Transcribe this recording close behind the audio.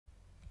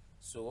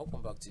So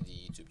welcome back to the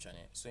YouTube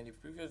channel. So in the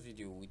previous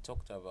video we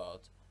talked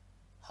about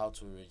how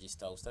to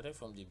register. We started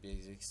from the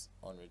basics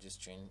on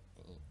registering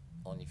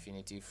on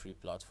InfinityFree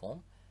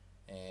platform,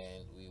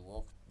 and we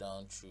walked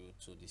down through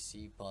to the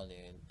C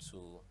panel,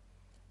 to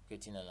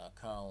creating an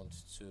account,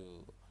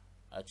 to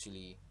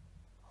actually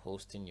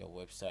hosting your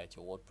website,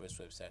 your WordPress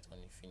website on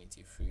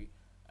InfinityFree.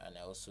 And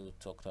I also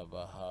talked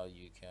about how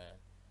you can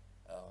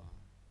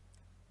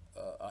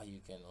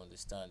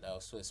understand. I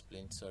also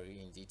explained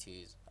in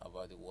details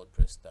about the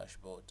WordPress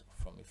dashboard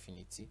from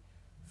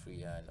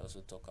InfinityFree, and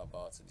also talk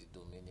about the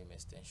domain name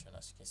extension.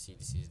 As you can see,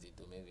 this is the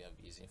domain we are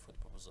using for the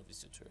purpose of this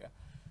tutorial.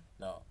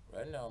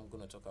 Right now I'm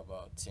going to talk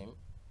about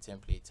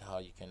template, how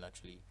you can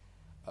actually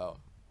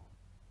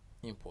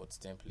import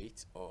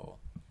template or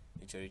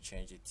literally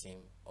change the theme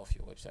of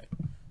your website.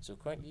 So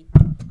currently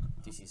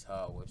this is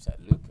how our website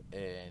look,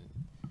 and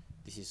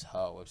this is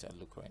how our website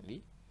look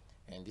currently,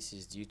 and this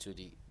is due to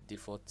the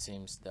default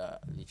themes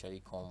that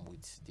literally come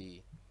with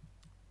the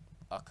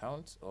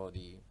account or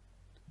the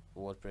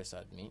WordPress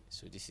admin.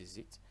 So this is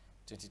it,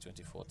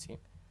 2024 theme.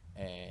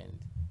 And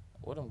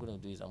what I'm going to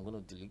do is I'm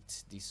going to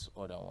delete these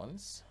other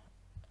ones.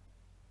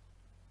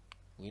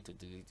 I'm going to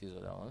delete these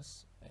other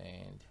ones,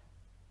 and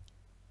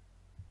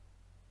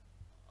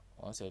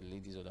once I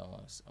delete these other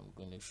ones, I'm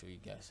going to show you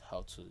guys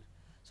how to.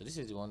 So this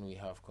is the one we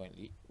have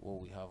currently, what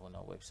we have on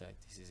our website.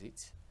 This is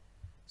it.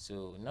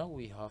 So now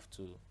we have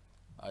to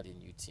add a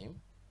new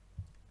theme.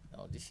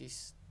 Now this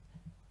is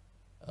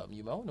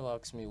you might want to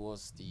ask me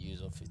what's the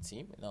use of a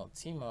theme. Now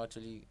theme are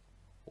actually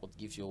what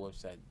gives your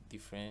website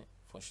different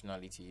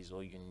functionalities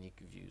or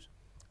unique views.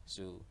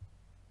 So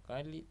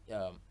currently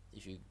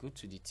if you go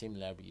to the theme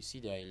library, you see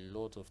there are a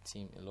lot of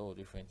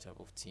different type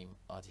of theme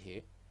out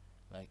here,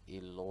 like a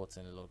lot,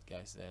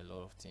 guys. There are a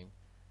lot of theme,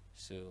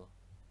 so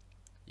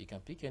you can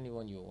pick any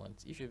one you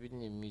want. If you're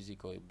building a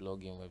music or a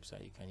blogging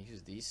website, you can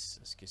use this.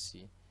 As you can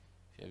see,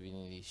 if you're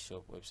building a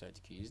shop website,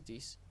 you can use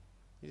this.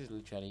 This is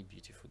literally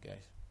beautiful,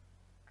 guys.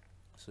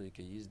 So you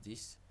can use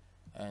this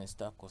and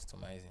start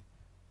customizing.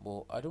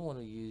 But I don't want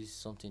to use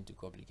something too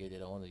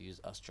complicated. I want to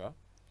use Astra.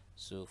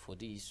 So for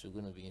this, we're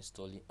going to be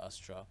installing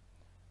Astra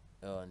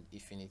on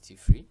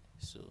InfinityFree.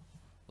 So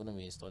we're going to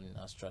be installing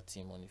Astra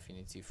theme on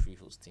InfinityFree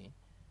hosting,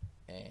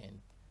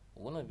 and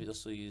we're going to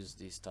also use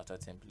the starter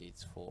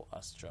templates for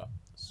Astra,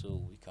 so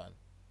we can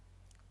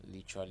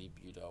literally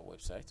build our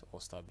website or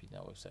start building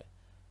our website.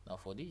 Now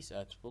for this,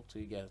 I told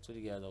you guys that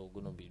we're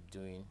going to be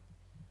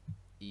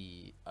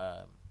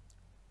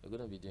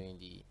doing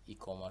the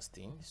e-commerce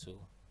thing.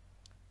 So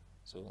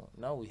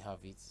now we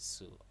have it.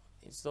 So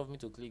instead of me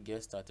to click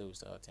get started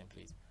with our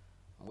template,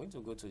 I'm going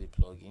to go to the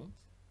plugin,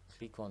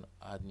 click on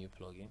add new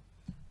plugin.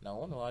 Now I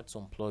want to add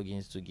some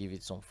plugins to give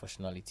it some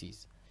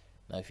functionalities.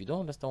 Now if you don't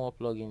understand what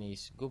plugin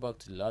is, go back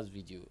to the last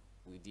video.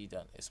 We did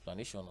an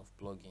explanation of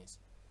plugins.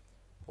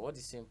 But what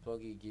the same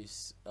plugin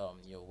gives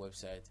your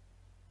website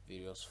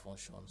various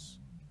functions,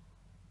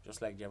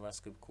 just like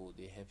JavaScript code.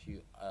 They help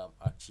you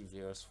achieve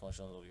various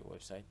functions of your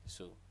website.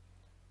 So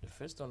the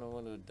first one I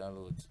want to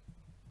download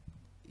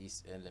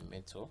is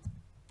Elementor,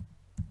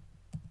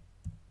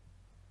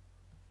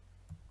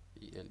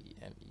 Elementor.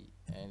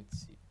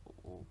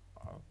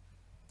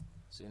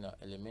 So now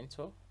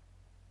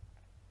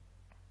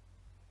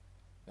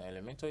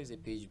Elementor is a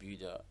page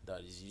builder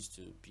that is used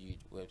to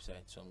build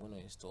websites. So I'm going to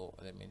install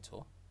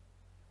Elementor,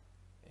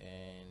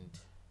 and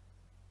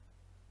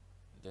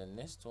the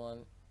next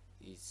one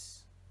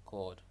is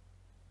called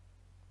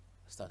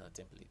starter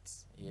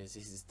templates. Yes,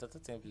 this is starter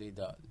template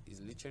that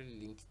is literally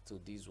linked to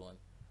this one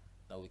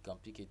that we can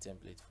pick a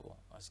template for.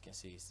 As you can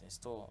see, it's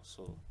installed.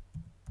 So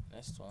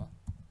next one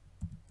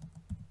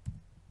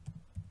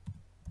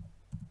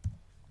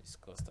is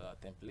called starter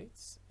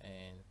templates,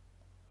 and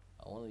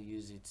I want to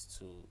use it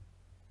to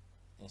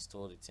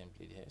install the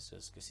template here. So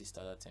as you can see,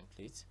 starter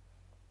template,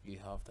 you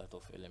have that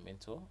of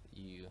Elementor,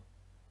 you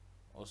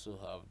also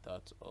have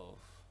that of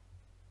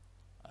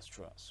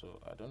Astra.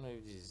 So I don't know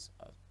if this is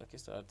okay.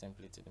 Starter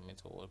template,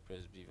 Elementor,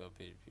 WordPress, Beaver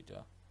page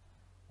builder.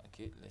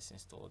 Okay, let's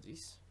install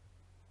this.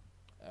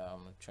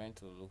 I'm trying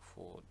to look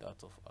for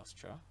that of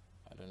Astra.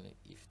 I don't know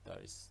if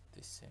that is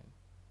the same.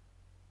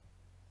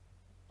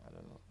 I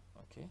don't know.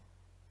 Okay.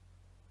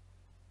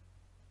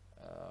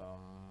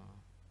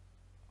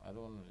 I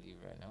don't want to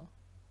leave right now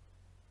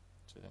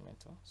to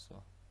Elementor.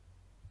 So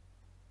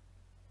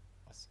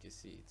as you can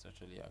see, it's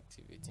actually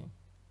activating.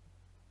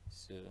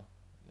 So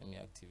let me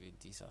activate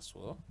this as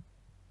well.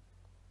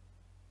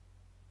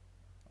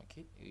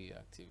 Okay, we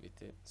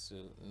activated. So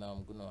now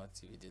I'm going to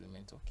activate the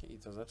Elementor. Okay,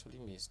 it has actually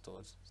been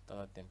installed.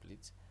 Starter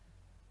template,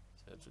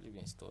 it's actually been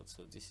installed.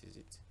 So this is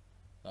it.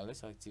 Now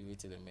let's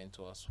activate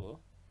Elementor as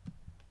well,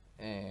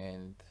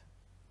 and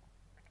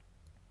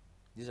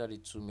these are the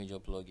two major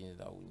plugins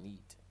that we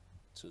need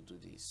to do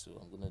this. So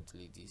I'm going to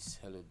delete this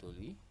Hello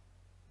Dolly,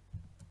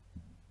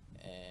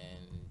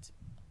 and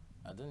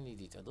I don't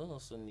need it. I don't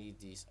also need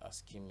this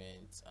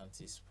Askiment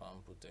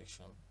anti-spam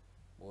protection,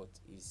 but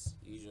it's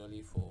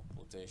usually for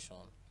protection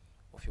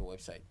of your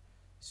website.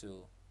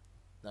 So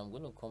now I'm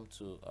going to come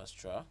to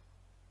Astra,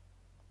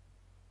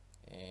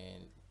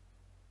 and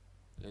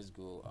let's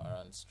go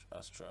around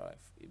Astra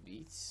a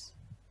bit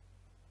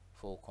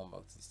before we come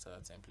back to the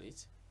starter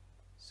template.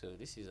 So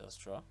this is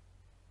Astra.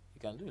 You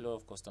can do a lot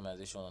of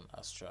customization on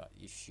Astra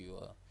if you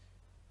are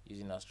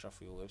using Astra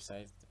for your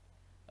website.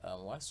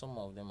 While some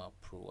of them are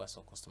pro, while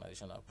some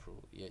customization are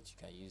pro, yet you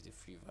can use the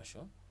free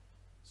version.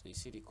 So you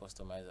see the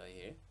customizer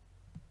here.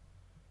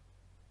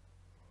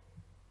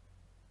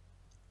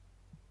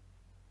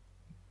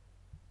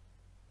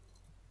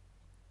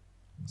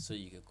 So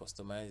you can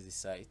customize the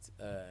site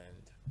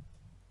and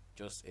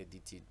just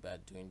edit it by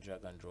doing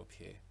drag and drop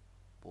here.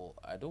 But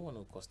I don't want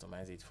to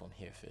customize it from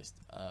here first.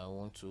 I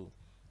want to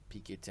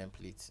pick a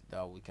template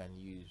that we can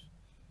use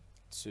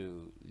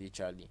to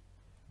literally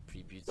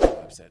preview the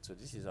website. So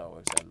this is our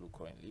website look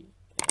currently,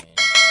 and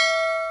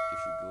if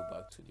you go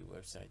back to the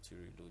website to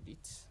reload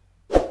it,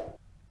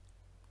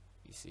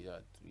 you see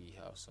that we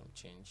have some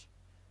change.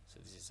 So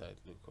this is how it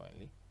look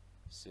currently.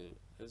 So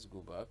let's go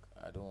back.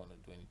 I don't want to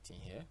do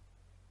anything here.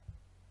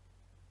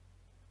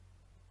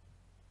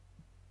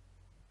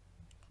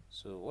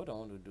 So what I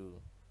want to do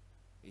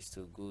is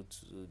to go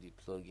to the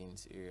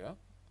plugins area.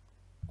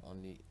 On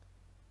the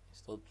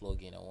install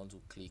plugin, I want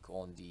to click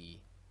on the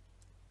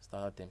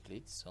starter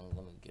template. So I'm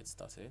going to get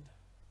started.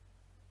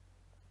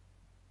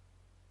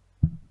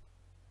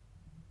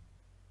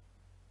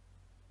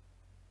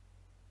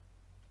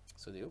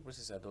 So the whole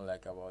process I don't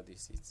like about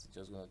this, it's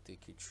just going to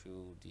take you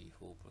through the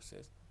whole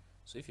process.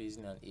 So if you're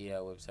using an AI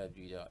website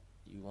builder,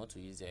 you want to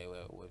use the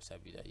AI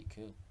website builder, you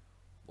can.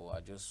 But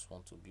I just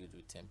want to build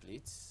with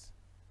templates.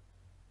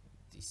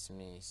 This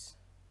means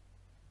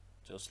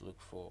just look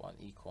for an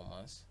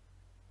e-commerce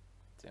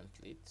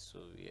template. So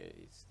yeah,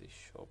 it's the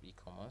shop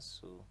e-commerce.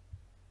 So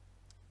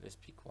let's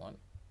pick one,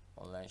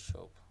 online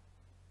shop,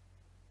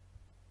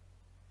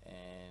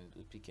 and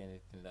we pick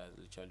anything that's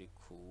literally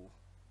cool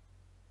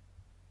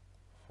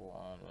for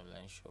an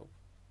online shop.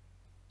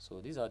 So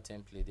these are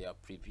templates. They are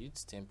prebuilt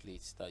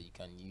templates that you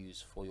can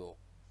use for your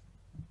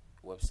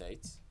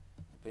website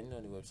depending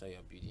on the website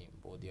you're building,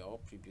 but they are all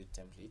prebuilt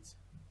templates,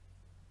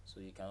 so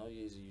you can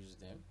always use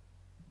them.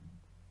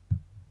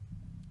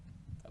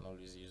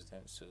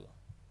 So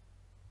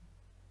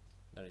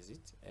that is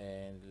it.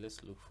 And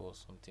let's look for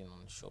something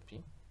on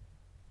shopping.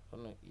 I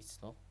don't know, it's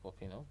not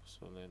popping up,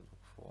 so let's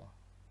look for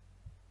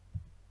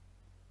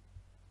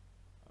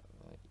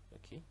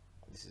okay,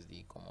 this is the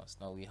e-commerce.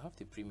 Now we have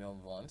the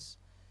premium ones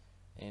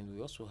and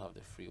we also have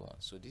the free one.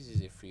 So this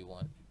is a free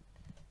one.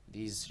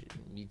 These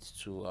needs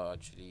to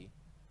actually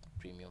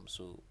premium.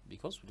 So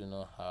because we do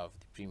not have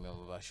the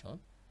premium version,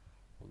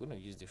 we're going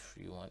to use the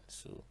free one.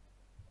 So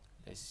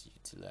let's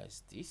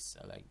utilize this.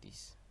 I like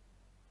this.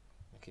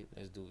 Okay,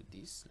 let's do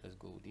this. Let's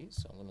go with this.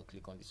 So I'm going to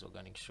click on this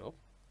organic shop.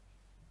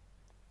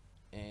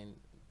 And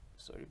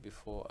sorry,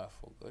 before I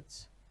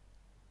forgot,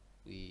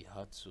 we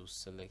had to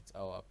select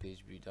our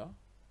page builder,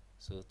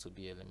 so to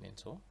be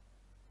Elementor.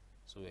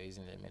 So we're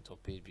using Elementor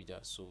page builder,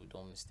 so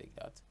don't mistake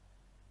that.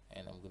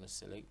 And I'm going to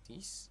select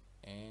this,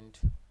 and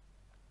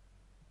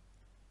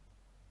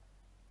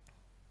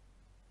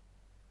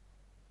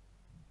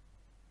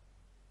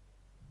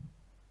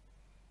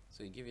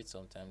so you give it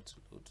some time to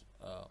load.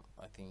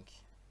 I think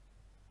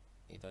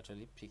it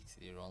actually picked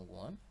the wrong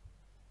one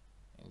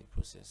in the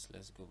process.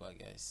 Let's go back,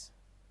 guys.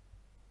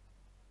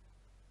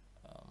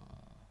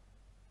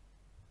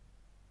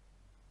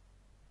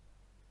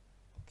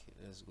 Okay,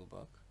 let's go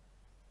back.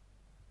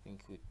 I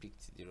think we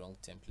picked the wrong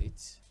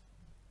template.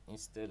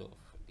 Instead of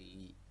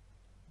the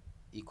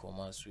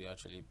e-commerce we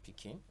actually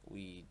picking,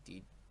 we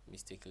did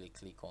mistakenly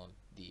click on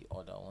the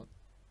other one.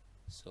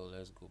 So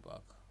let's go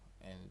back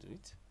and do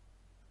it.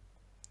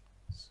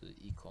 So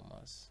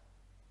e-commerce,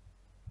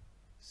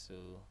 so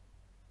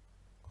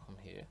come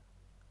here,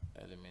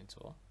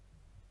 Elementor,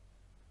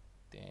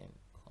 then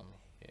come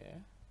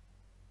here.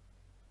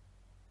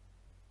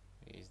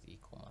 Here's the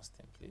e-commerce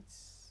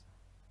templates,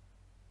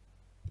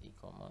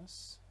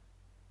 e-commerce.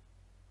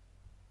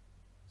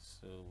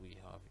 So we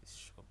have this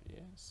shop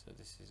here, so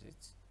this is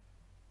it.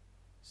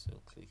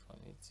 So click on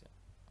it,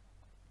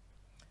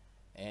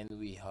 and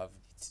we have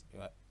it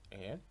right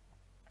here.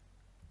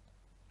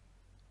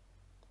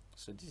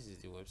 So this is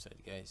the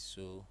website, guys.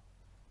 So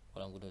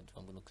what I'm gonna do,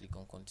 I'm gonna click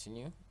on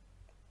continue,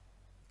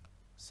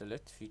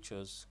 select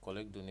features,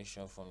 collect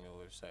donation from your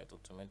website,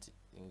 automatic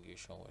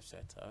integration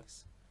website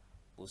tags,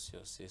 boost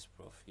your sales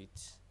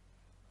profit.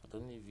 I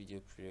don't need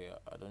video player,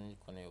 I don't need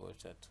connect your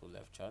website to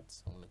live chat.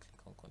 So I'm gonna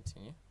click on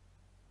continue.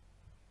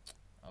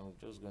 I'm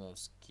just gonna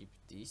skip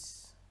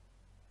this,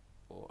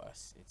 or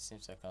as it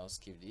seems I can't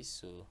skip this,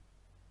 so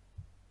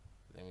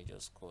let me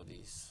just call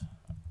this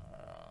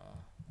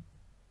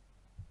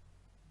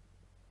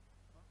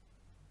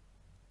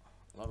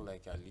not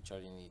like I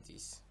literally need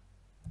this.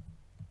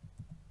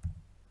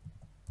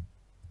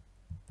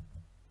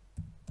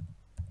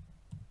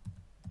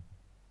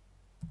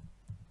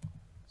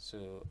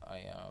 So I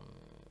am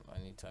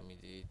an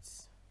intermediate,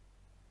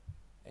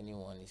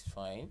 anyone is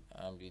fine.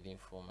 I'm building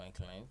for my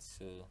client,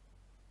 so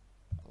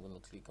I'm going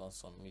to click on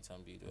submit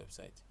and build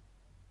website.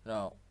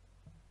 Now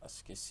as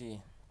you can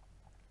see,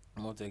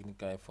 more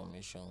technical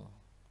information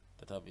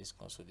database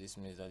console. This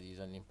means that the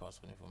username,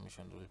 password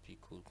information, WP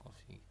code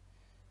config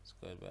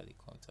squared by the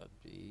contact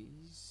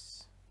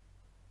base.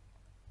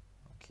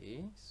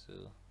 Okay, so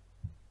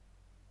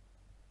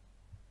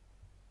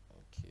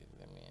okay,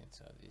 let me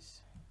enter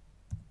this.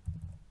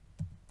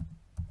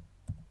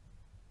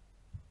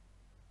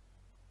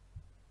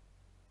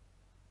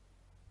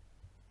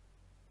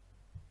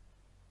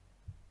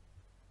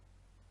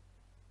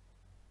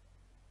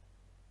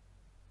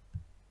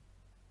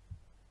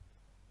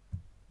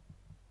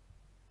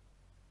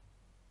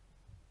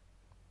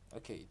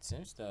 Okay,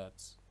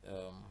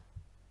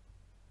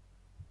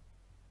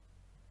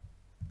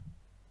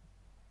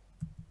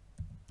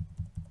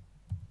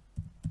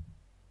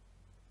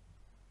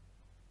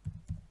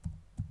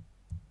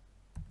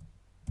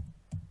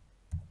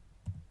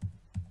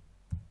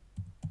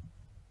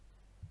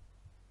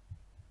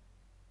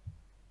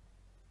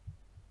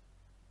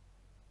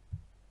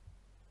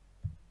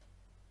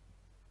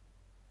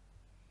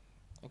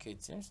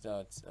 it seems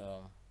that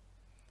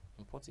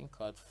importing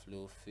card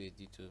flow failed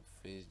due to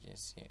phase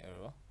GNC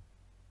error.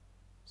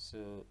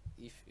 So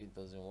if it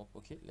doesn't work,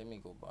 okay, let me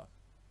go back.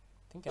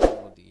 I think I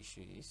know what the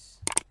issue is.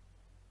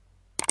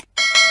 The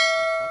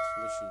card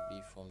flow should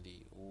be from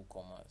the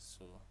WooCommerce.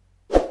 So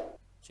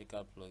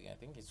checkout plugin, I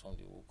think it's from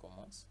the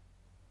WooCommerce.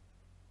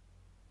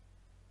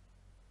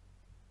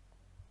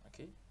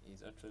 Okay,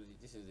 it's actually,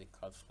 this is the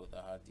card flow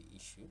that had the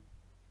issue,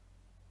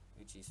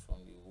 which is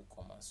from the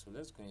WooCommerce. So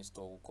let's go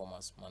install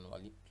WooCommerce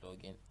manually,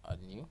 plugin,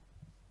 add new.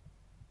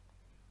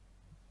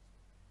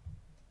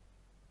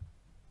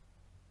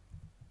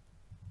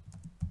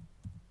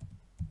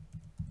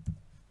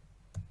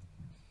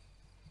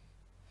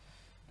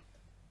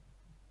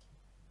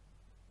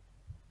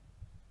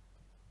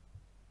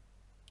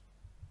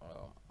 I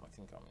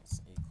think I'm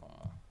in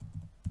e-commerce.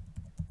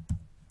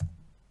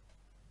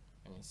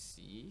 Let me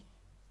see.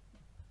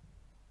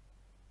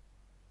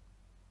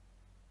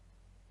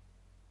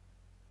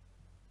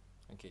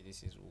 Okay,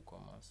 this is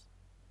WooCommerce.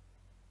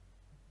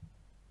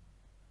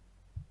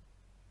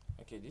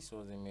 Okay, this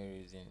was the main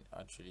reason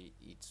actually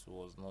it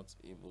was not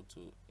able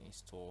to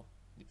install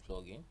the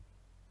plugin.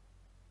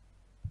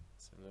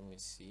 So let me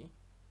see.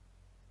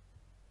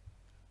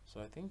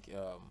 So I think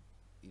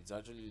it's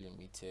actually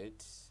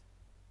limited.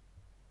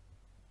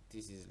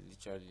 This is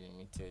literally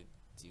limited,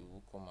 the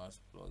WooCommerce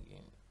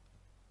plugin.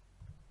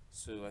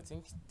 So I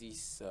think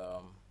this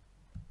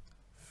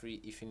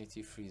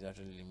InfinityFree is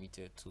actually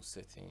limited to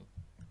certain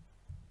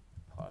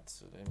parts.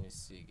 So let me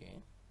see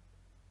again,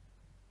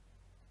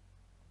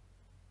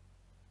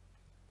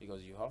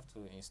 because you have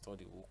to install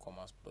the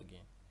WooCommerce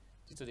plugin.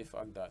 Due to the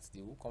fact that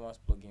the WooCommerce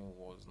plugin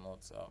was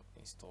not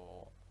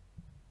installed,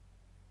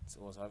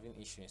 it was having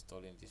issue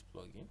installing this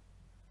plugin.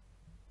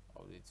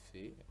 Update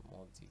fee,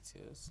 more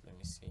details. Let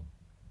me see.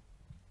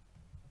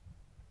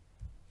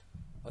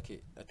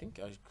 Okay, I think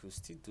I could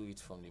still do it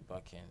from the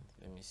backend.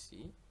 Let me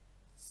see.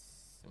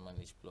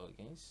 Manage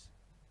plugins,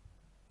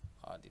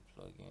 add the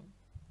plugin,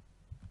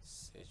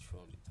 search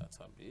from the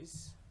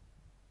database,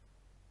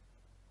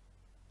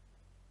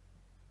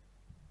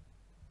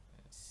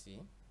 and see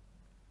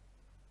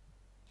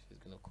if it's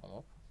gonna come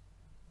up.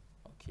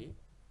 Okay,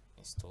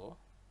 install.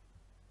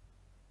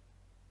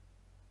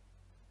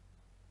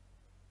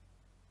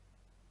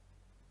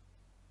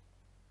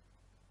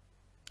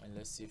 And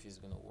let's see if it's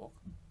gonna work.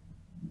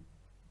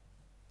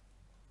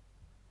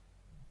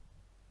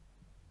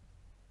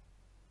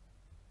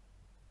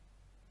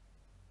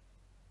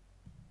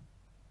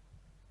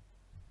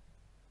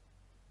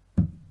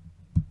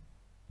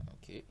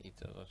 Okay, it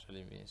has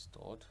actually been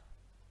installed.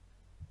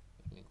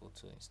 Let me go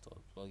to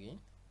install plugin,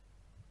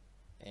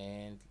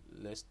 and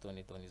let's turn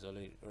it on. It's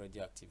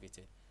already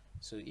activated.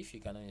 So if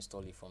you cannot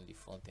install it from the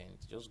front end,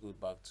 just go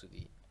back to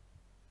the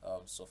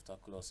software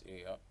clause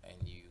area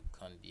and you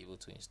can be able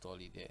to install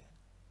it there.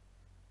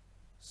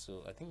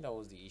 So I think that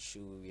was the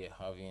issue we were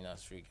having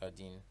as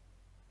regarding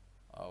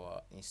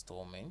our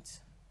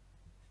installment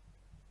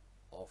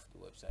of the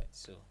website.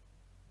 So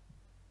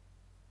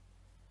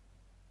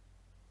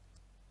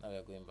now we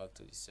are going back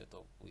to the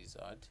setup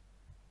wizard,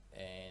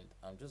 and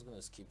I'm just going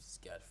to skip this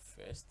guide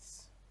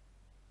first.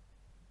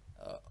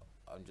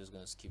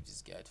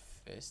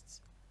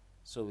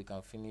 So we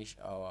can finish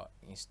our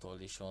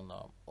installation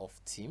of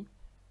theme,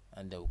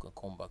 and then we can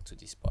come back to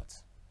this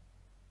part.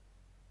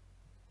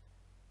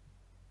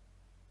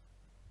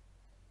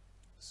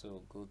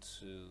 So go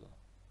to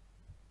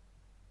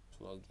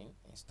plugin,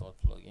 install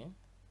plugin.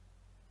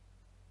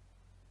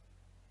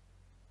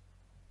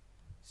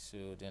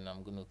 So then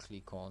I'm going to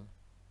click on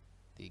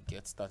the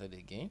get started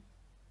again.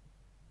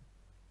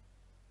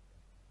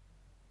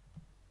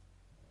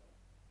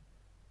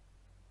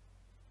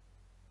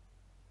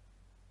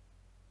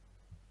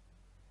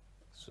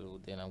 So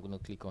then I'm going to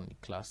click on the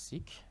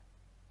classic,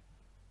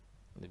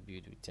 the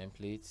build with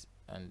templates,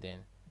 and then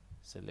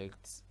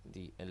select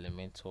the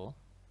Elementor,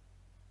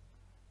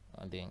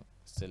 and then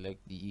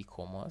select the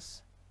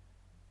e-commerce,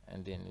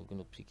 and then we're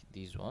going to pick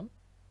this one,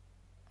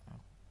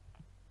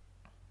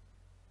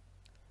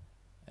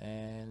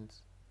 and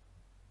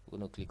we're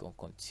going to click on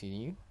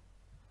continue.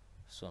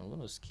 So I'm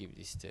going to skip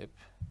this step,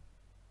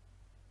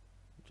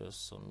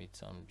 just submit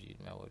and build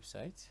my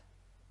website.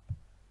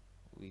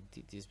 We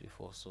did this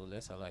before, so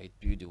let's allow it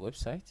build the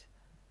website.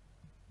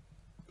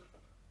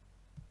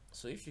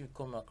 So if you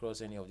come across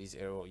any of these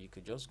error, you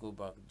could just go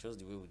back just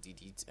the way we did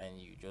it and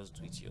you just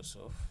do it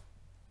yourself.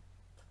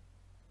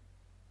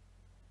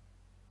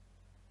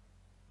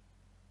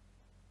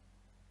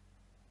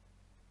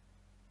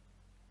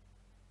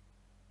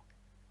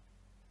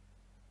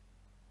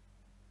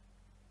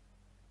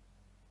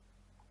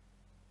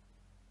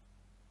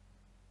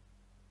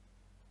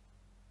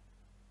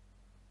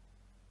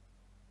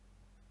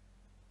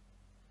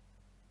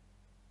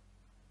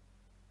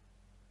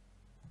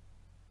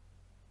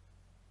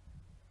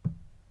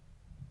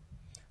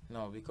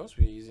 Now, because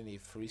we're using a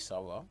free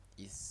server,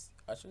 it's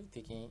actually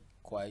taking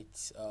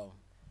quite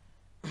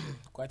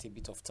quite a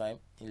bit of time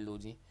in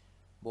loading.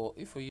 But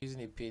if we're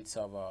using a paid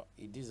server,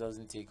 this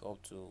doesn't take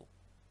up to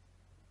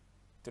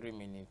 3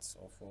 minutes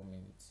or 4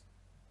 minutes.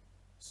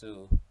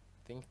 So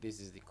I think this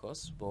is the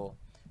cost, but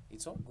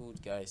it's all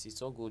good, guys.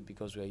 It's all good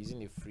because we are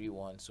using a free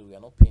one, so we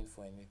are not paying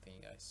for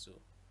anything, guys. So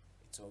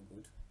it's all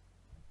good.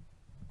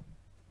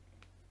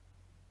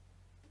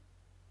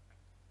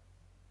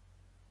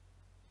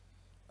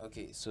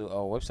 Okay, so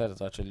our website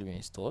has actually been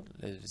installed.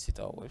 Let's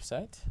visit our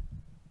website.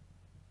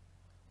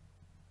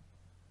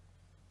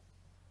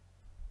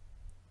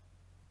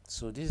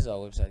 So this is our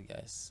website,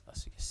 guys.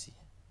 As you can see,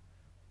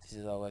 this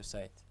is our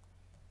website.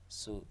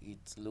 So it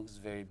looks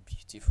very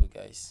beautiful,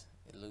 guys.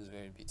 It looks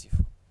very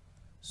beautiful.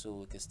 So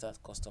we can start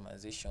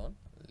customization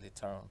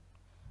later on.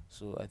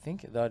 So I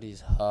think that is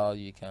how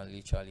you can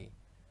literally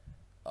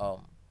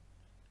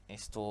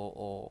install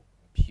or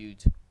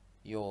build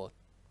your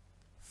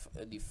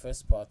the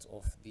first part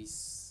of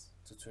this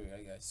tutorial,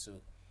 guys.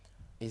 So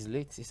it's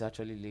late, it's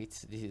actually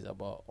late. This is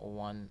about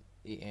 1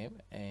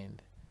 a.m.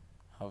 and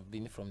I've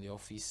been from the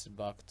office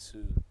back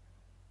to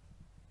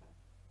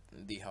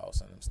the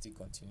house and I'm still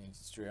continuing the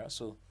tutorial.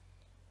 So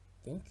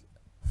I think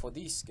for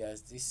this,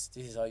 guys, this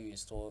is how you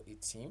install a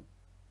theme,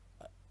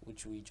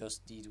 which we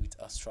just did with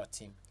Astra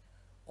theme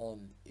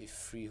on a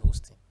free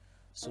hosting.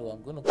 So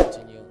I'm going to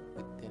continue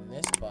with the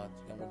next part.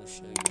 I'm going to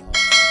show you how to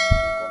set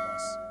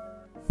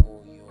WooCommerce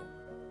for your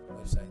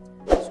website.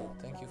 So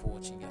thank you for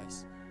watching,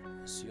 guys.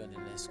 I'll see you on the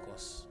next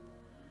course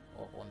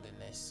or on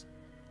the next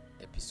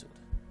episode.